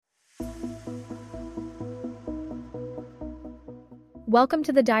Welcome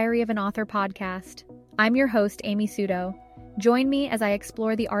to the Diary of an Author podcast. I'm your host, Amy Sudo. Join me as I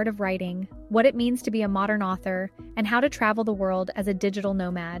explore the art of writing, what it means to be a modern author, and how to travel the world as a digital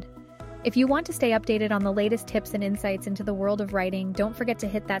nomad. If you want to stay updated on the latest tips and insights into the world of writing, don't forget to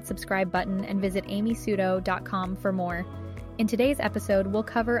hit that subscribe button and visit amysudo.com for more. In today's episode, we'll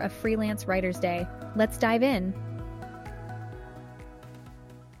cover a freelance writer's day. Let's dive in.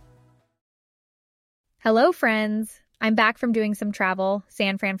 Hello, friends. I'm back from doing some travel,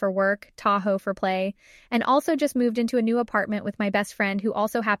 San Fran for work, Tahoe for play, and also just moved into a new apartment with my best friend who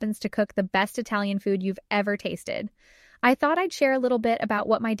also happens to cook the best Italian food you've ever tasted. I thought I'd share a little bit about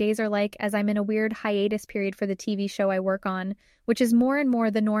what my days are like as I'm in a weird hiatus period for the TV show I work on, which is more and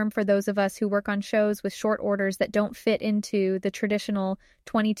more the norm for those of us who work on shows with short orders that don't fit into the traditional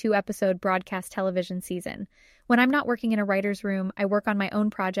 22-episode broadcast television season. When I'm not working in a writer's room, I work on my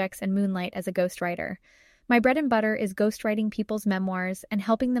own projects and moonlight as a ghostwriter. My bread and butter is ghostwriting people's memoirs and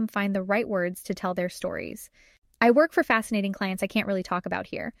helping them find the right words to tell their stories. I work for fascinating clients I can't really talk about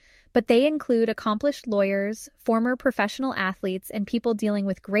here, but they include accomplished lawyers, former professional athletes, and people dealing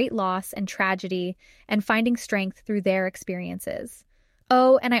with great loss and tragedy and finding strength through their experiences.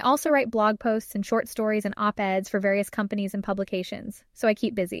 Oh, and I also write blog posts and short stories and op-eds for various companies and publications, so I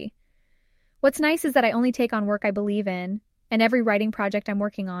keep busy. What's nice is that I only take on work I believe in, and every writing project I'm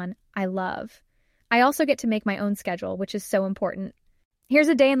working on, I love. I also get to make my own schedule, which is so important. Here's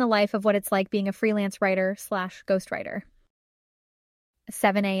a day in the life of what it's like being a freelance writer/ghostwriter.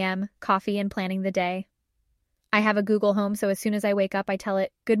 7 a.m., coffee and planning the day. I have a Google Home, so as soon as I wake up, I tell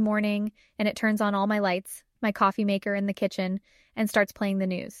it, "Good morning," and it turns on all my lights, my coffee maker in the kitchen, and starts playing the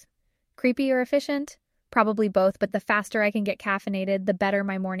news. Creepy or efficient? Probably both, but the faster I can get caffeinated, the better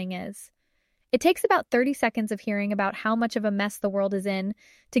my morning is. It takes about 30 seconds of hearing about how much of a mess the world is in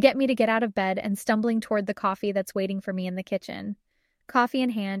to get me to get out of bed and stumbling toward the coffee that's waiting for me in the kitchen. Coffee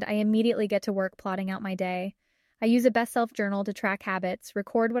in hand, I immediately get to work plotting out my day. I use a best self journal to track habits,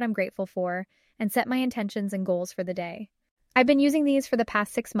 record what I'm grateful for, and set my intentions and goals for the day. I've been using these for the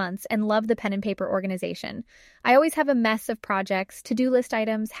past 6 months and love the pen and paper organization. I always have a mess of projects, to-do list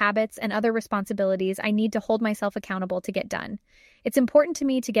items, habits, and other responsibilities I need to hold myself accountable to get done. It's important to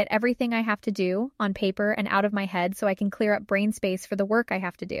me to get everything I have to do on paper and out of my head so I can clear up brain space for the work I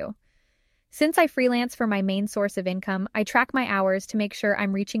have to do. Since I freelance for my main source of income, I track my hours to make sure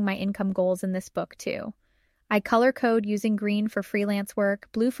I'm reaching my income goals in this book too. I color code using green for freelance work,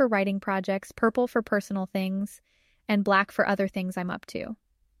 blue for writing projects, purple for personal things, and black for other things I'm up to.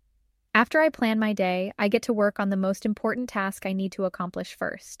 After I plan my day, I get to work on the most important task I need to accomplish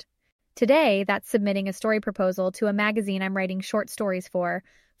first. Today, that's submitting a story proposal to a magazine I'm writing short stories for,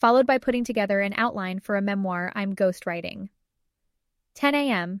 followed by putting together an outline for a memoir I'm ghostwriting. 10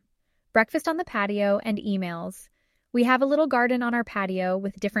 a.m., breakfast on the patio and emails. We have a little garden on our patio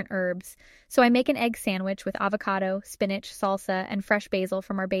with different herbs, so I make an egg sandwich with avocado, spinach, salsa, and fresh basil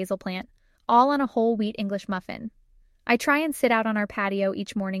from our basil plant, all on a whole wheat English muffin. I try and sit out on our patio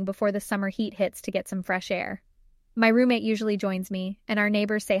each morning before the summer heat hits to get some fresh air. My roommate usually joins me, and our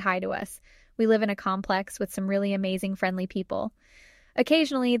neighbors say hi to us. We live in a complex with some really amazing, friendly people.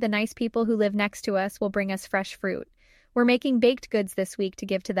 Occasionally, the nice people who live next to us will bring us fresh fruit. We're making baked goods this week to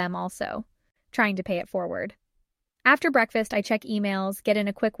give to them also, trying to pay it forward. After breakfast, I check emails, get in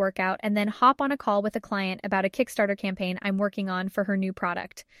a quick workout, and then hop on a call with a client about a Kickstarter campaign I'm working on for her new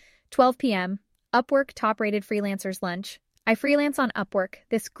product. 12 p.m., Upwork top-rated freelancers lunch. I freelance on Upwork,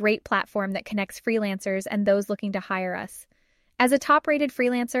 this great platform that connects freelancers and those looking to hire us. As a top-rated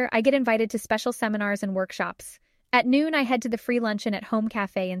freelancer, I get invited to special seminars and workshops. At noon, I head to the free luncheon at Home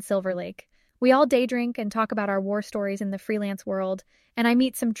Cafe in Silver Lake. We all day drink and talk about our war stories in the freelance world, and I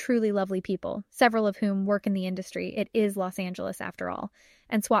meet some truly lovely people, several of whom work in the industry. It is Los Angeles after all,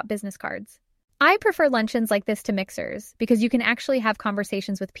 and swap business cards. I prefer luncheons like this to mixers because you can actually have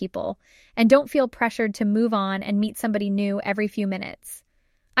conversations with people and don't feel pressured to move on and meet somebody new every few minutes.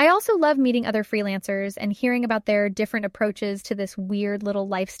 I also love meeting other freelancers and hearing about their different approaches to this weird little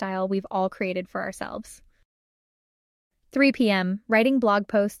lifestyle we've all created for ourselves. 3 p.m., writing blog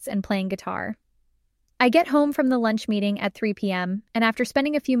posts and playing guitar. I get home from the lunch meeting at 3 p.m., and after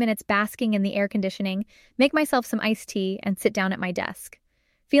spending a few minutes basking in the air conditioning, make myself some iced tea and sit down at my desk.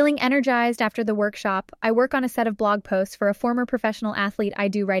 Feeling energized after the workshop, I work on a set of blog posts for a former professional athlete I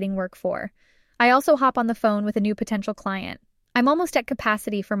do writing work for. I also hop on the phone with a new potential client. I'm almost at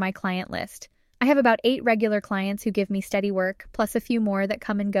capacity for my client list. I have about 8 regular clients who give me steady work, plus a few more that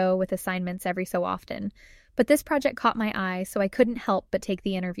come and go with assignments every so often. But this project caught my eye, so I couldn't help but take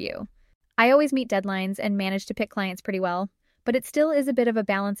the interview. I always meet deadlines and manage to pick clients pretty well. but it still is a bit of a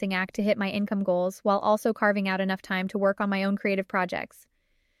balancing act to hit my income goals while also carving out enough time to work on my own creative projects.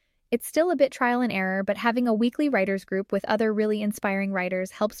 It's still a bit trial and error, but having a weekly writers group with other really inspiring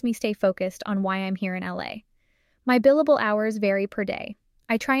writers helps me stay focused on why I'm here in LA. My billable hours vary per day.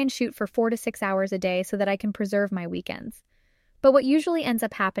 I try and shoot for 4 to 6 hours a day so that I can preserve my weekends. But what usually ends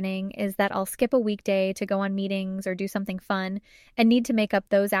up happening is that I'll skip a weekday to go on meetings or do something fun and need to make up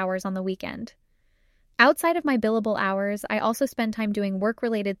those hours on the weekend. Outside of my billable hours, I also spend time doing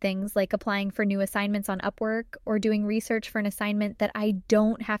work-related things like applying for new assignments on Upwork or doing research for an assignment that I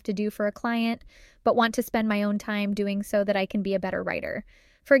don't have to do for a client, but want to spend my own time doing so that I can be a better writer.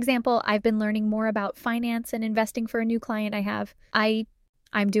 For example, I've been learning more about finance and investing for a new client I have.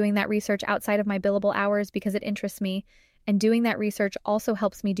 I'm doing that research outside of my billable hours because it interests me, and doing that research also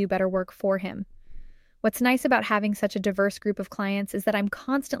helps me do better work for him. What's nice about having such a diverse group of clients is that I'm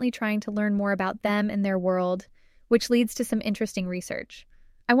constantly trying to learn more about them and their world, which leads to some interesting research.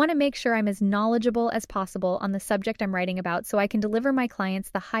 I want to make sure I'm as knowledgeable as possible on the subject I'm writing about so I can deliver my clients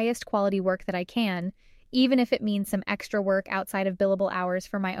the highest quality work that I can, even if it means some extra work outside of billable hours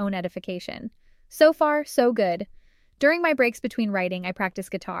for my own edification. So far, so good. During my breaks between writing, I practice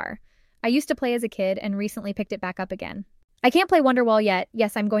guitar. I used to play as a kid and recently picked it back up again. I can't play Wonderwall yet.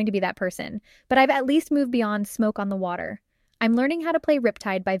 Yes, I'm going to be that person. But I've at least moved beyond Smoke on the Water. I'm learning how to play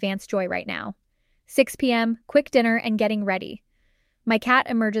Riptide by Vance Joy right now. 6 p.m., quick dinner, and getting ready. My cat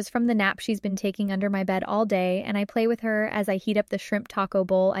emerges from the nap she's been taking under my bed all day, and I play with her as I heat up the shrimp taco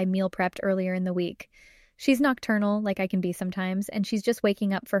bowl I meal prepped earlier in the week. She's nocturnal, like I can be sometimes, and she's just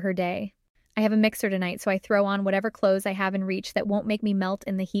waking up for her day. I have a mixer tonight, so I throw on whatever clothes I have in reach that won't make me melt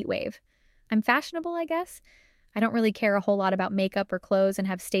in the heat wave. I'm fashionable, I guess? I don't really care a whole lot about makeup or clothes and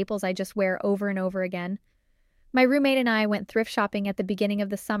have staples I just wear over and over again. My roommate and I went thrift shopping at the beginning of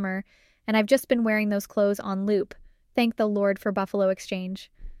the summer, and I've just been wearing those clothes on loop. Thank the Lord for Buffalo Exchange.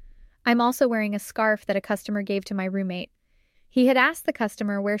 I'm also wearing a scarf that a customer gave to my roommate. He had asked the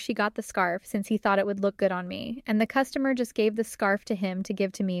customer where she got the scarf since he thought it would look good on me, and the customer just gave the scarf to him to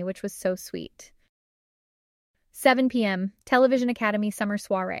give to me, which was so sweet. 7 p.m., Television Academy Summer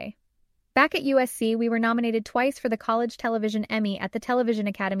Soiree. Back at USC, we were nominated twice for the College Television Emmy at the Television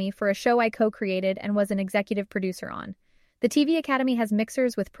Academy for a show I co-created and was an executive producer on. The TV Academy has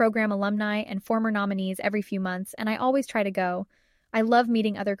mixers with program alumni and former nominees every few months, and I always try to go. I love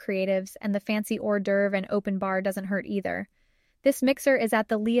meeting other creatives, and the fancy hors d'oeuvre and open bar doesn't hurt either. This mixer is at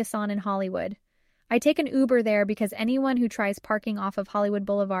the Liaison in Hollywood. I take an Uber there because anyone who tries parking off of Hollywood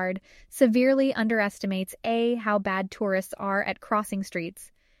Boulevard severely underestimates A, how bad tourists are at crossing streets,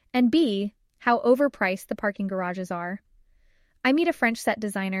 and B, how overpriced the parking garages are. I meet a French set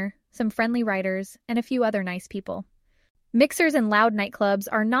designer, some friendly writers, and a few other nice people. Mixers and loud nightclubs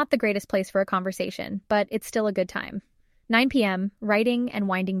are not the greatest place for a conversation, but it's still a good time. 9 p.m., writing and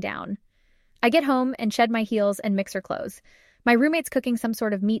winding down. I get home and shed my heels and mixer clothes. My roommate's cooking some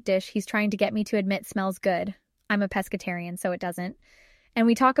sort of meat dish he's trying to get me to admit smells good. I'm a pescatarian, so it doesn't. And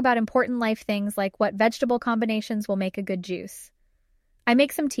we talk about important life things like what vegetable combinations will make a good juice. I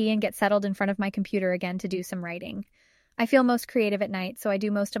make some tea and get settled in front of my computer again to do some writing. I feel most creative at night, so I do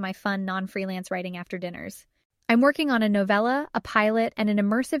most of my fun, non-freelance writing after dinners. I'm working on a novella, a pilot, and an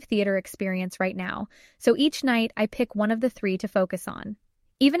immersive theater experience right now, so each night I pick one of the three to focus on.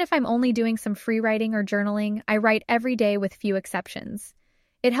 Even if I'm only doing some free writing or journaling, I write every day with few exceptions.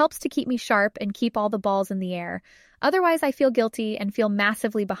 It helps to keep me sharp and keep all the balls in the air. Otherwise, I feel guilty and feel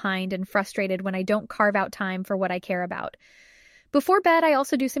massively behind and frustrated when I don't carve out time for what I care about. Before bed, I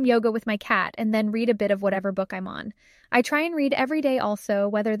also do some yoga with my cat and then read a bit of whatever book I'm on. I try and read every day also,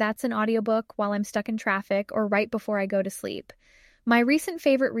 whether that's an audiobook while I'm stuck in traffic or right before I go to sleep. My recent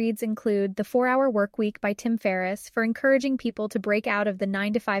favorite reads include The 4-Hour Workweek by Tim Ferriss for encouraging people to break out of the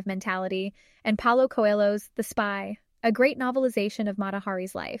 9-to-5 mentality, and Paulo Coelho's The Spy, a great novelization of Mata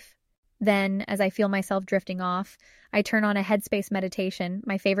Hari's life. Then, as I feel myself drifting off, I turn on a Headspace meditation,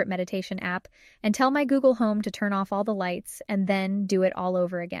 my favorite meditation app, and tell my Google Home to turn off all the lights and then do it all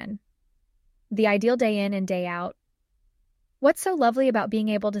over again. The ideal day in and day out. What's so lovely about being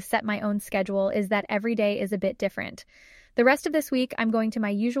able to set my own schedule is that every day is a bit different. The rest of this week, I'm going to my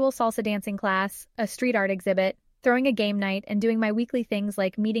usual salsa dancing class, a street art exhibit, throwing a game night, and doing my weekly things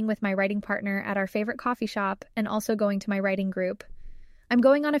like meeting with my writing partner at our favorite coffee shop and also going to my writing group. I'm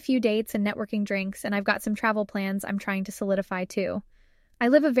going on a few dates and networking drinks, and I've got some travel plans I'm trying to solidify too. I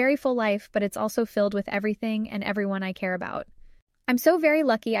live a very full life, but it's also filled with everything and everyone I care about. I'm so very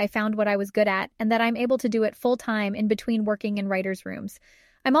lucky I found what I was good at and that I'm able to do it full time in between working in writers' rooms.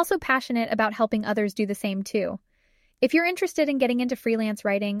 I'm also passionate about helping others do the same too. If you're interested in getting into freelance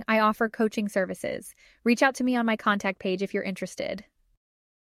writing, I offer coaching services. Reach out to me on my contact page if you're interested.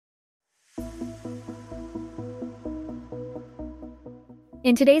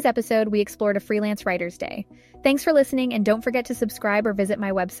 In today's episode, we explored a freelance writer's day. Thanks for listening, and don't forget to subscribe or visit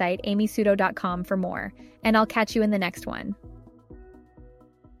my website, amysudo.com, for more. And I'll catch you in the next one.